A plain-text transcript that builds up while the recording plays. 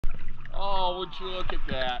Oh, would you look at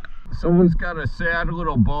that? Someone's got a sad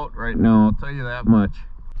little boat right now, I'll tell you that much.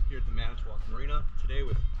 Here at the Manitowoc Marina today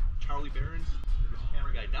with Charlie Berens, there's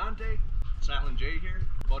camera guy Dante, Silent Jay here,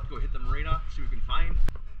 about to go hit the marina, see what we can find.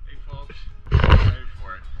 Hey folks, excited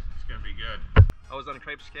for it. It's gonna be good. I was on a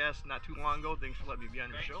Cripes cast not too long ago. Thanks for letting me be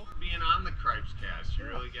on your show. For being on the Cripes cast,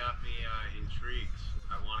 you really got me intrigued.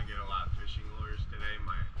 I want to get a lot of fishing lures today.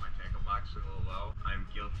 My tackle box is a little low. I'm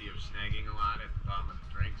guilty of snagging a lot at the bottom of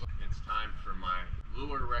the drinks. It's time for my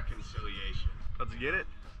lure reconciliation. Let's get it.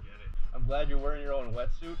 Let's get it. I'm glad you're wearing your own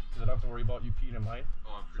wetsuit because I don't have to worry about you peeing in mine.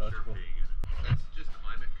 Oh, I'm for sure peeing in it. That's just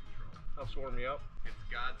climate control. Helps warm me up. It's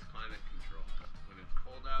God's climate control. When it's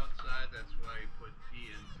cold outside, that's why he put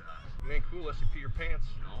pee inside. It ain't cool unless you pee your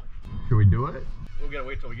pants. No. Should we do it? We'll gotta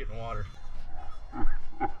wait till we get in the water.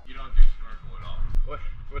 You don't do snorkel at all.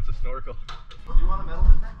 What's a snorkel? Do you want a metal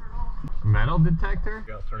detector at all? Metal detector?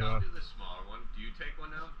 Yeah, I'll turn it I'll on. do the smaller one. Do you take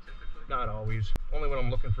one out typically? Not always. Only when I'm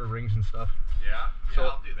looking for rings and stuff. Yeah? Yeah, So-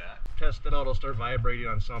 I'll do that. Test it out, it'll start vibrating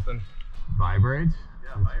on something. Vibrates?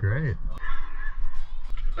 Yeah, That's great.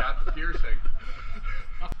 You got the piercing.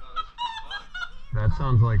 Oh, this is fun. That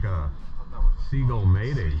sounds like a seagull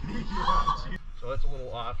mating. So that's a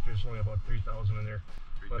little off. There's only about 3,000 in there.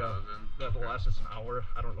 But 3,000. that'll last us an hour.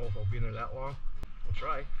 I don't know if I'll be in there that long. We'll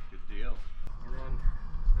try. Good deal. And then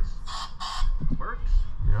this works.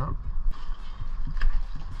 Yep.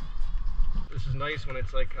 This is nice when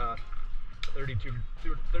it's like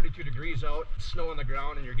 32 degrees out, snow on the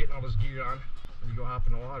ground, and you're getting all this gear on when you go hop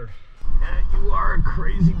in the water. You are a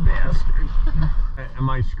crazy bastard. Am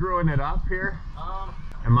I screwing it up here?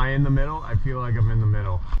 Am I in the middle? I feel like I'm in the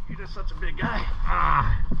middle. You're just such a big guy.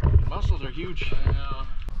 Ah! Your muscles are huge. I know.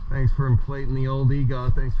 Thanks for inflating the old ego.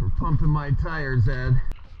 Thanks for pumping my tires, Ed.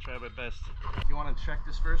 Try my best. You want to check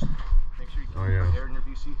this first? Make sure you keep yeah. air in your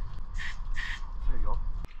BC. There you go.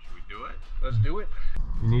 Should we do it? Let's do it.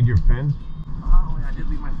 You need your fins? Oh, yeah, I did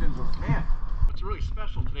leave my fins on. Man, what's really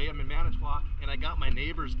special today, I'm in Manitowoc, and I got my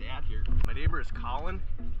neighbor's dad here. My neighbor is Colin,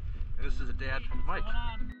 and this is a dad, Mike. What's going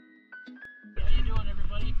on? How you doing,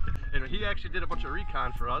 everybody? And he actually did a bunch of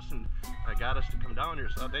recon for us, and got us to come down here,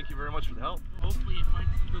 so thank you very much for the help. Hopefully you find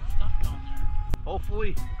some good stuff down there.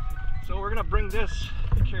 Hopefully. So we're gonna bring this,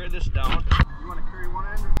 carry this down. You wanna carry one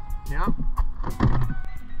end? Yep.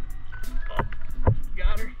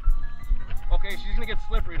 Got her. Okay, she's gonna get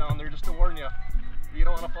slippery down there, just to warn you. You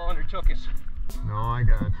don't wanna fall on your tuchus. No, I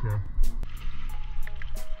gotcha.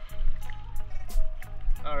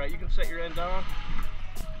 All right, you can set your end down.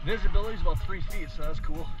 Visibility is about 3 feet, so that's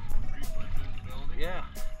cool. 3 foot visibility? Yeah,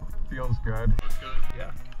 Feels good. That's good.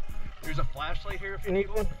 yeah. There's a flashlight here if you need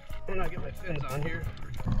one. And I get my fins on here.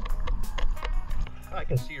 I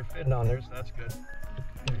can see your fin down there, so that's good.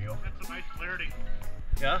 There you go. That's a nice clarity.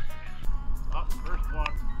 Yeah? Oh, first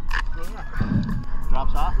one.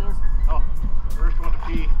 Drops off there? Oh, first one to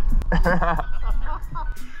pee. A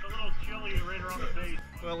little chilly right around the face.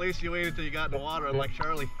 Well, at least you waited till you got in the water, unlike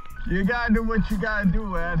Charlie. You gotta do what you gotta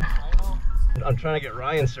do, Ed. I know. I'm trying to get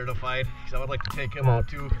Ryan certified, because I would like to take him out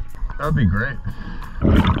too. That'd be great.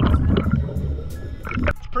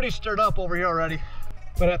 It's pretty stirred up over here already.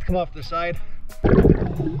 Might have to come off the side.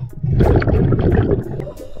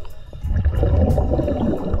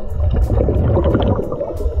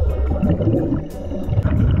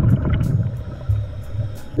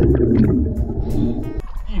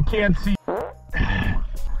 You can't see.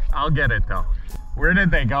 I'll get it though. Where did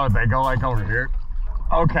they go? Did they go like over here?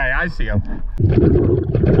 Okay, I see them.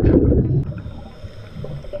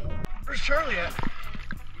 Where's Charlie at?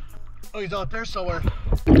 Oh, he's out there somewhere.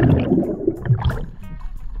 There's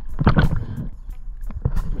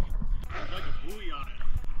like a buoy on it.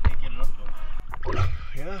 Can't get it up though.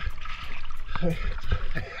 Yeah. The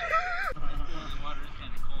water is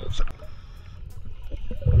kind of cold.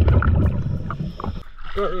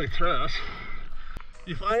 Don't really trust.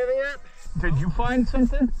 You find anything yet? Did you find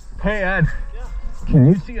something? Hey, Ed. Yeah. Can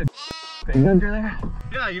you see a thing under there?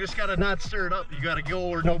 Yeah, you just gotta not stir it up. You gotta go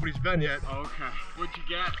where nobody's been yet. Okay. What'd you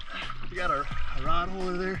get? You got a rod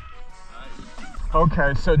over there. Nice.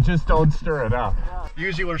 Okay, so just don't stir it up.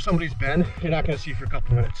 Usually where somebody's been, you're not gonna see for a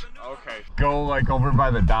couple minutes. Okay. Go like over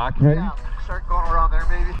by the dock, maybe? Yeah, start going around there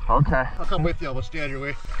maybe. Okay. I'll come with you, I'll stay out of your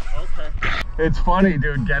way. Okay. It's funny,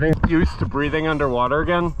 dude, getting used to breathing underwater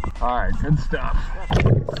again. All right, good stuff.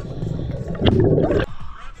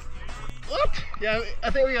 What? Yeah, I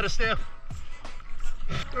think we gotta stay up.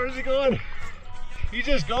 Where's he going? He's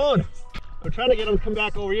just going. We're trying to get him to come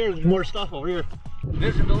back over here. There's more stuff over here.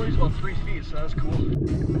 Visibility's about 3 feet, so that's cool.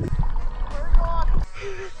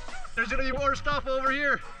 There's gonna be more stuff over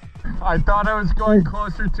here. I thought I was going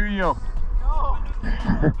closer to you. No.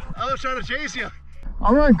 I was trying to chase you.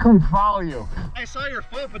 I'm gonna come follow you. I saw your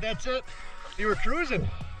foot, but that's it. You were cruising.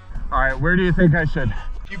 All right, where do you think I should?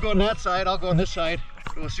 You go on that side, I'll go on this side.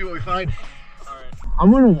 We'll see what we find. All right.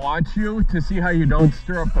 I'm gonna watch you to see how you don't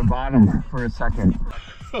stir up the bottom for a second.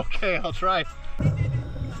 Okay, I'll try.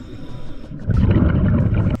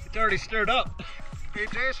 It's already stirred up. Hey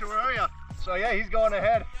Jason, where are you? So yeah, he's going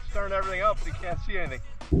ahead, stirring everything up, so he can't see anything.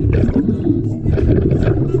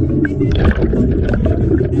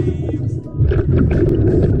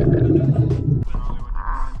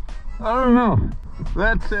 I don't know.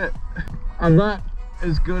 That's it. I'm not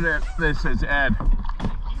as good at this as Ed.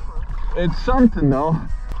 It's something though.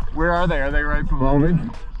 Where are they? Are they right below me?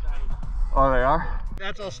 Oh, they are?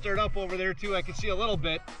 That's all stirred up over there too. I can see a little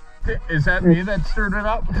bit. Is that me that stirred it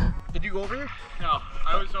up? Did you go over there? No,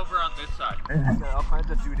 I was over on this side. He's got all kinds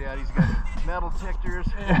of doodads. He's got metal detectors,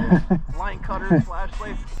 line cutters,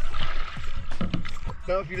 flashlights.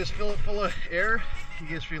 So if you just fill it full of air, you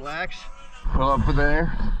just relax. Pull up with the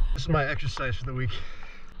air. This is my exercise for the week.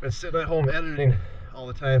 Been sitting at home editing all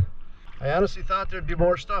the time. I honestly thought there'd be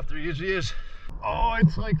more stuff. There usually is. Oh,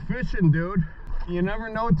 it's like fishing, dude. You never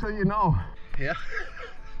know till you know. Yeah.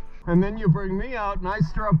 And then you bring me out and I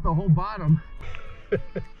stir up the whole bottom.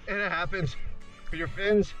 And it happens. For your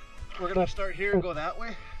fins, we're gonna start here and go that way.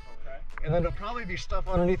 Okay. And then there'll probably be stuff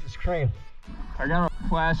underneath this crane. I got a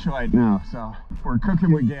flashlight now, so we're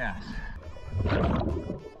cooking with gas.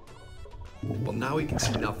 Well, now we can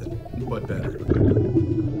see nothing but better.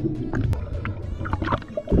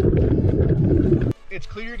 It's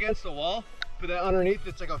clear against the wall, but that underneath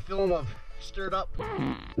it's like a film of stirred up.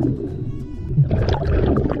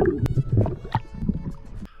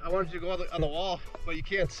 I wanted you to go on the wall, but you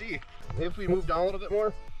can't see. Maybe if we move down a little bit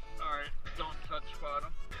more. All right, don't touch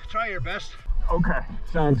bottom. Try your best. Okay,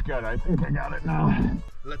 sounds good. I think I got it now.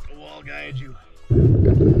 Let the wall guide you.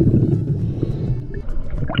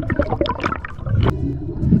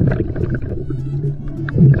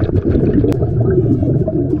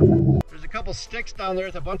 There's a couple sticks down there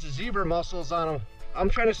with a bunch of zebra mussels on them. I'm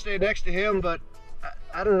trying to stay next to him, but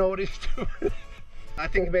I don't know what he's doing. I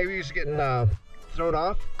think maybe he's getting thrown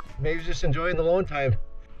off. Maybe he's just enjoying the alone time.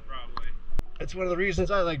 Probably. That's one of the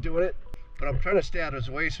reasons I like doing it. But I'm trying to stay out of his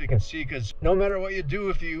way so he can see, because no matter what you do,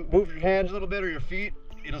 if you move your hands a little bit or your feet,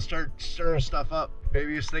 it'll start stirring stuff up.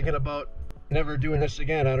 Maybe he's thinking about never doing this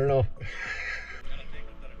again. I don't know.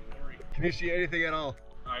 Can you see anything at all?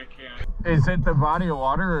 I can't. Is it the body of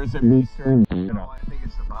water or is it me stirring it No, up? I think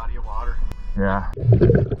it's the body of water. Yeah.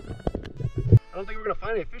 I don't think we're gonna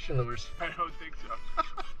find any fishing lures. I don't think so.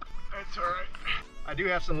 That's all right. I do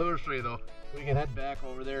have some lures for you though. We can head back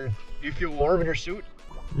over there. Do you feel warm in your suit?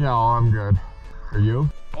 Yeah, oh, I'm good. Are you?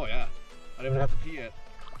 Oh yeah. I don't even have to pee yet.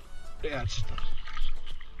 Yeah, it's just...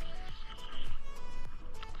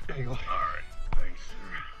 There you go. All right, thanks.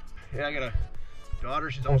 Yeah, I got a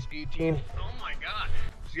daughter. She's almost 18. Oh my God.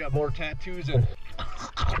 She's got more tattoos than...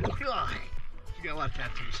 She got a lot of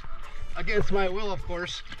tattoos. Against my will, of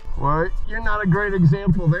course. Well, you're not a great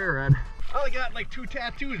example there, Ed. I only got like 2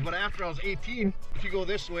 tattoos, but after I was 18, if you go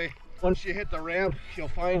this way, once you hit the ramp, you'll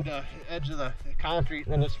find the edge of the concrete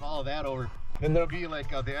and then just follow that over. Then there'll be like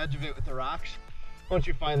the edge of it with the rocks. Once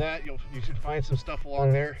you find that, you should find some stuff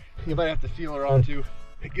along there. You might have to feel around too.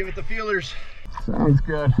 Give it the feelers. Sounds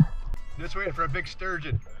good. Just waiting for a big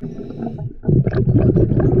sturgeon. Did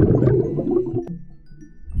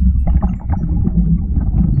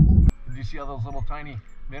you see all those little tiny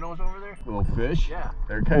minnows over there? Little fish? Yeah.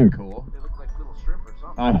 They're kind of cool. They look like little shrimp or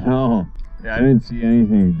something. I know. Yeah, I didn't see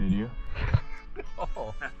anything, did you?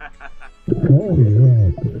 Oh.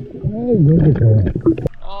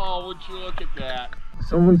 Oh, would you look at that?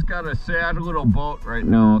 Someone's got a sad little boat right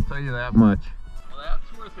now, I'll tell you that much. Well,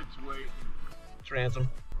 that's worth its weight. Transom.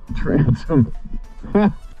 Transom.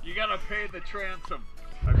 You gotta pay the transom.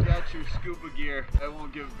 I've got your scuba gear. I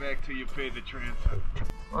won't give it back till you pay the transom.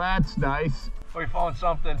 Well, that's nice. Oh, you found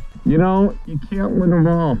something. You know, you can't win them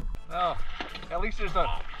all. Oh, at least there's a...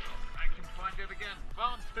 I can find it again.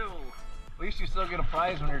 Found 2. At least you still get a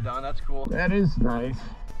prize when you're done. That's cool. That is nice.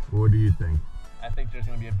 What do you think? I think there's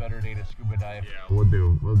gonna be a better day to scuba dive. Yeah. We'll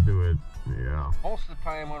do it. Yeah. Most of the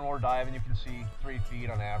time when we're diving, you can see 3 feet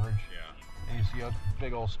on average. Yeah. And you see a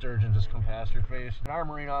big old sturgeon just come past your face. In our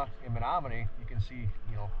marina in Menominee, you can see,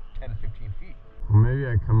 10 to 15 feet. Well, maybe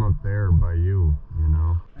I come up there by you, you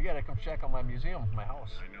know. You gotta come check out my museum, my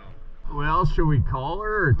house. I know. Well, should we call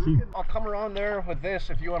her or keep? I'll come around there with this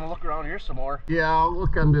if you want to look around here some more. Yeah, I'll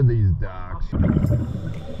look under these docks.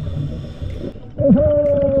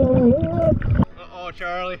 Uh-oh,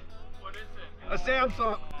 Charlie. What is it? A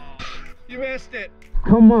Samsung. You missed it.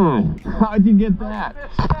 Come on. How'd you get that?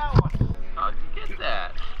 How'd you get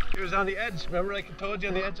that? It was on the edge. Remember like I told you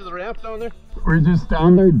on the edge of the ramp down there? We're just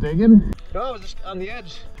down there digging? No, it was just on the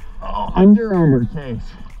edge. Oh, Under Armour case.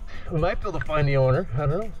 We might be able to find the owner. I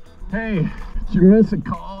don't know. Hey, did you miss a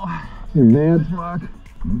call in Manitowoc?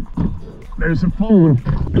 There's a phone.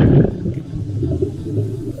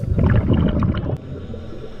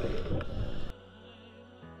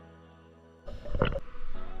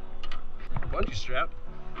 Bungee strap.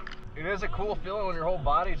 It is a cool feeling when your whole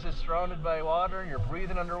body's just surrounded by water and you're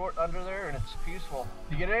breathing under there and it's peaceful.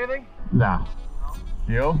 You get anything? Nah.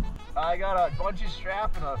 You? I got a bungee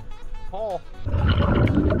strap and a pole.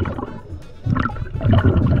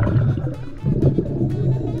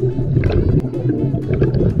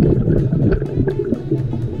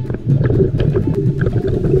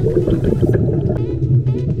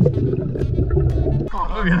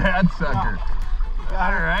 Look at that sucker.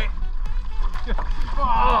 All right.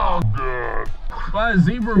 Oh, good. A lot of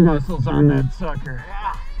zebra mussels on that sucker.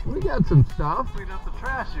 Yeah. We got some stuff. Clean up the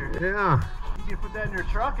trash here. Yeah. You can put that in your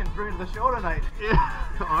truck and bring it to the show tonight. Yeah.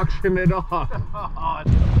 Auction it off.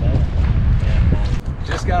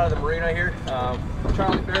 Just got out of the marina here.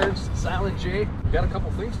 Charlie, Berens, Silent J. We got a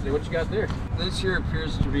couple things today. What you got there? This here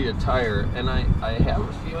appears to be a tire, and I have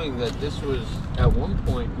a feeling that this was at one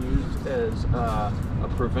point used as a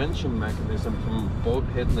prevention mechanism from a boat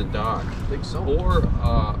hitting the dock. I think so. Or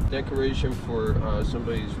decoration for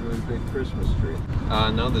somebody's really big Christmas tree.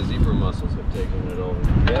 Now the zebra mussels have taken it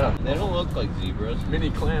over. Yeah, they don't look like zebras. Mini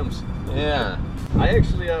clams. Yeah. I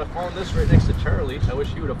actually found this right next to Charlie. I wish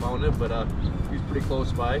he would have found it, but he's pretty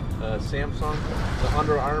close by. Samsung, the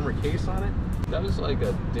Under Armour case on it. That was like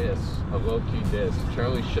a disc, a low-key disc.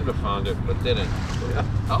 Charlie should have found it, but didn't. So Yeah.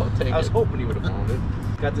 I'll take it. I was hoping he would have found it.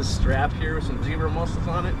 Got this strap here with some zebra mussels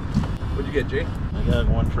on it. What'd you get, Jay? I got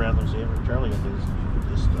one transom saver. Charlie got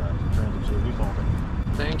this transom saver. We found it.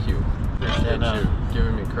 Thank you. Appreciate And, you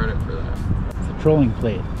giving me credit for that. It's a trolling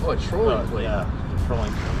plate. Oh, a trolling plate. Yeah, the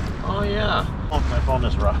trolling plate. Oh yeah. I found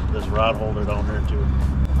this rod holder down there too.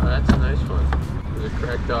 Oh, that's a nice one. Is it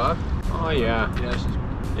cracked off? Oh yeah. Yeah, it's just,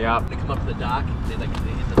 Yeah. they come up to the dock. They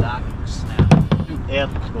hit the dock and just snap.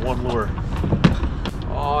 And the one lure.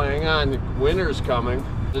 Oh, hang on. Winter's coming.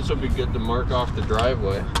 This will be good to mark off the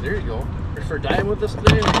driveway. There you go. For diving with us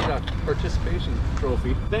today, we got a participation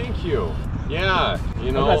trophy. Thank you. Yeah. You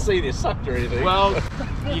I'm know. not saying you sucked or anything. Well,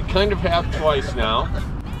 you kind of have twice now,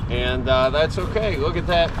 and that's okay. Look at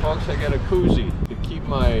that, folks. I got a koozie to keep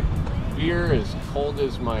my beer as cold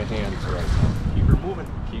as my hands right now. keep her moving.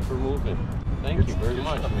 Keep her moving. Thank you very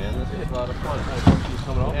much, man. This was a lot of fun.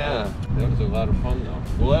 Coming out. Yeah, that was a lot of fun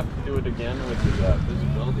though. We'll have to do it again with the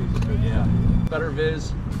visibility. Yeah. Better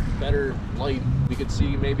viz, better light. We could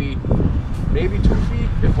see maybe 2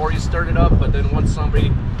 feet before you started up, but then once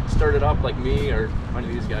somebody started up like me or one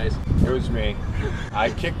of these guys. It was me. I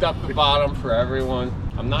kicked up the bottom for everyone.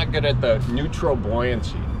 I'm not good at the neutral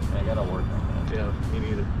buoyancy. I gotta work on that. Yeah, me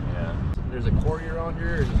neither. Yeah. There's a quarry around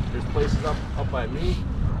here. There's places up by me.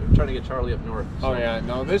 I'm trying to get Charlie up north. Oh yeah,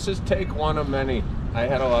 no, this is take one of many. I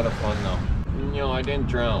had a lot of fun though. You know, I didn't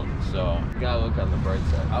drown, so you gotta look on the bright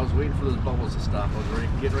side. I was waiting for those bubbles to stop. I was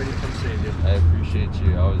getting ready to come save you. I appreciate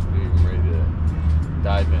you always being ready to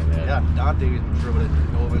dive in. Ed. Yeah, Dante sure would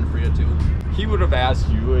have dove in for you too. He would have asked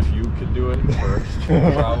you if you could do it first.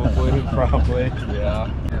 Probably. Probably.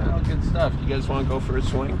 Yeah. Yeah. Good stuff. You guys want to go for a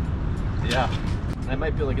swing? Yeah. I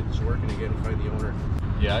might be able to get this working again and find the owner.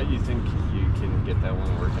 Yeah, you think you can get that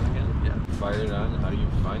one working again? Yeah. Fire it on. How do you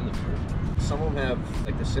find the first? Some of them have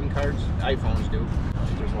like the SIM cards. iPhones do.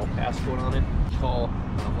 If there's no passcode on it, call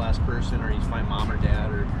the last person, or you find mom or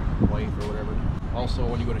dad or wife or whatever. Also,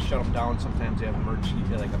 when you go to shut them down, sometimes they have emergency,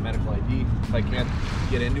 like a medical ID. If I can't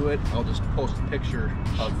get into it, I'll just post a picture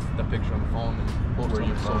of the picture on the phone and post Where it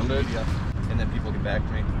you on social found it? media, and then people get back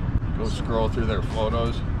to me. Go scroll through their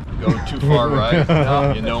photos. Go too far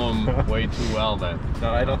right. You know them way too well then.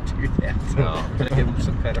 No, I don't do that. No. Give them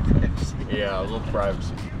some kind of privacy. Yeah, a little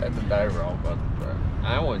privacy. At the diver, all about the privacy.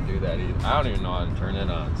 I wouldn't do that either. I don't even know how to turn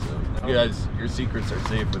it on. So you guys, your secrets are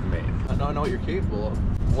safe with me. I know what you're capable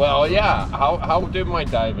of. Well, yeah. How did my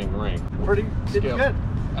diving ring? Did Skill. good.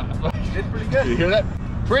 Did pretty good. You hear that?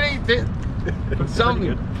 Pretty.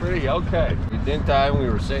 Something. Pretty. Okay. We didn't die and we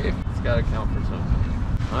were safe. It's got to count for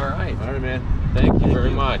something. All right. All right, man. Thank you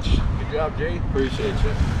very much. Good job, Jay. Appreciate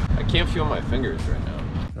you. I can't feel my fingers right now.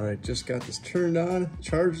 All right, just got this turned on,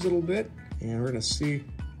 charged a little bit, and we're gonna see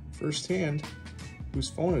firsthand whose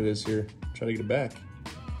phone it is here. Try to get it back.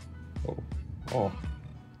 Oh,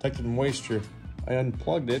 detected moisture. I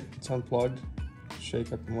unplugged it, it's unplugged.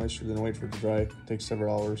 shake up the moisture, then wait for it to dry. It takes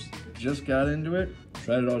several hours. Just got into it.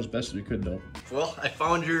 Tried it out as best as we could though. Well, I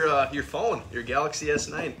found your phone, your Galaxy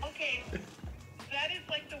S9. Okay, that is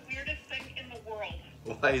like the weirdest thing in the world.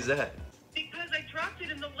 Why is that? Because I dropped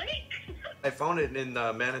it in the lake. I found it in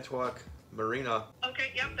Manitowoc Marina.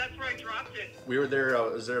 Okay, yep, that's where I dropped it. We were there, I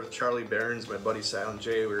was there with Charlie Berens, my buddy Silent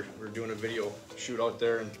J. We were doing a video shoot out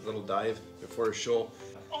there and a little dive before a show.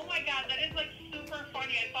 Oh my god, that is like super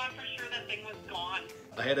funny. I thought for sure that thing was gone.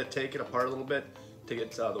 I had to take it apart a little bit to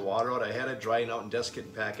get the water out. I had it drying out in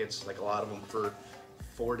desiccant packets, like a lot of them, for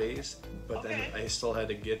 4 days. But then I still had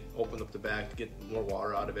to open up the back to get more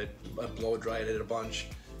water out of it. I blow dried it a bunch,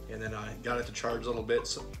 and then I got it to charge a little bit.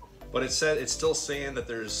 So, but it's still saying that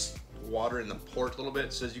there's water in the port a little bit.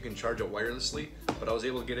 It says you can charge it wirelessly, but I was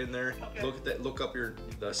able to get in there, look up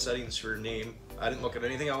the settings for your name. I didn't look at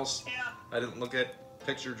anything else. Yeah. I didn't look at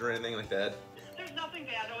pictures or anything like that. There's nothing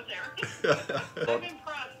bad out there. I'm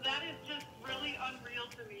impressed. That is just really unreal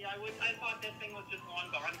to me. I thought that thing was just long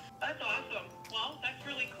gone. That's awesome. Well, that's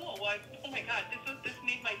really cool. Well, oh my god, this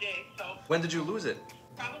made my day. So. When did you lose it?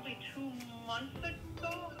 Probably 2 months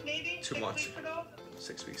ago, maybe. 2 months. 6 weeks ago.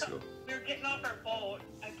 6 weeks ago. We were getting off our boat.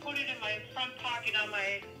 I put it in my front pocket on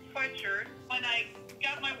my sweatshirt. When I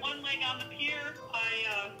got my one leg on the pier,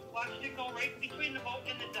 I watched it go right between the boat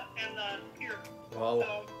and the pier. Wow.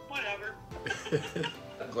 So, whatever.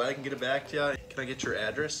 I'm glad I can get it back to you. Can I get your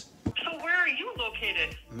address? So where are you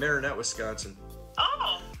located? Marinette, Wisconsin.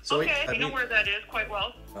 Oh, So okay. I You know mean- where that is quite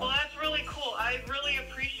well. Well, that's really cool. I really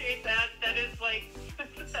appreciate that. That is like,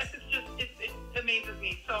 that is just, it amazes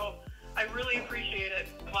me. So I really appreciate it.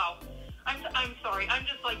 Wow. I'm sorry. I'm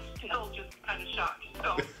just like still just kind of shocked.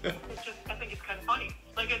 So it's just, I think it's kind of funny.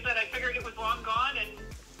 Like I said, I figured it was long gone and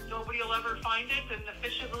nobody will ever find it and the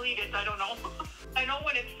fish will eat it. I don't know. I know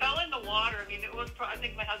when it fell in the water, I mean, it was, I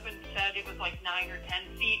think my husband said it was like 9 or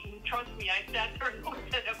 10 feet. And trust me, I sat there and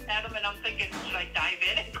looked at him and I'm thinking, should I dive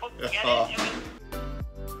in and go get it?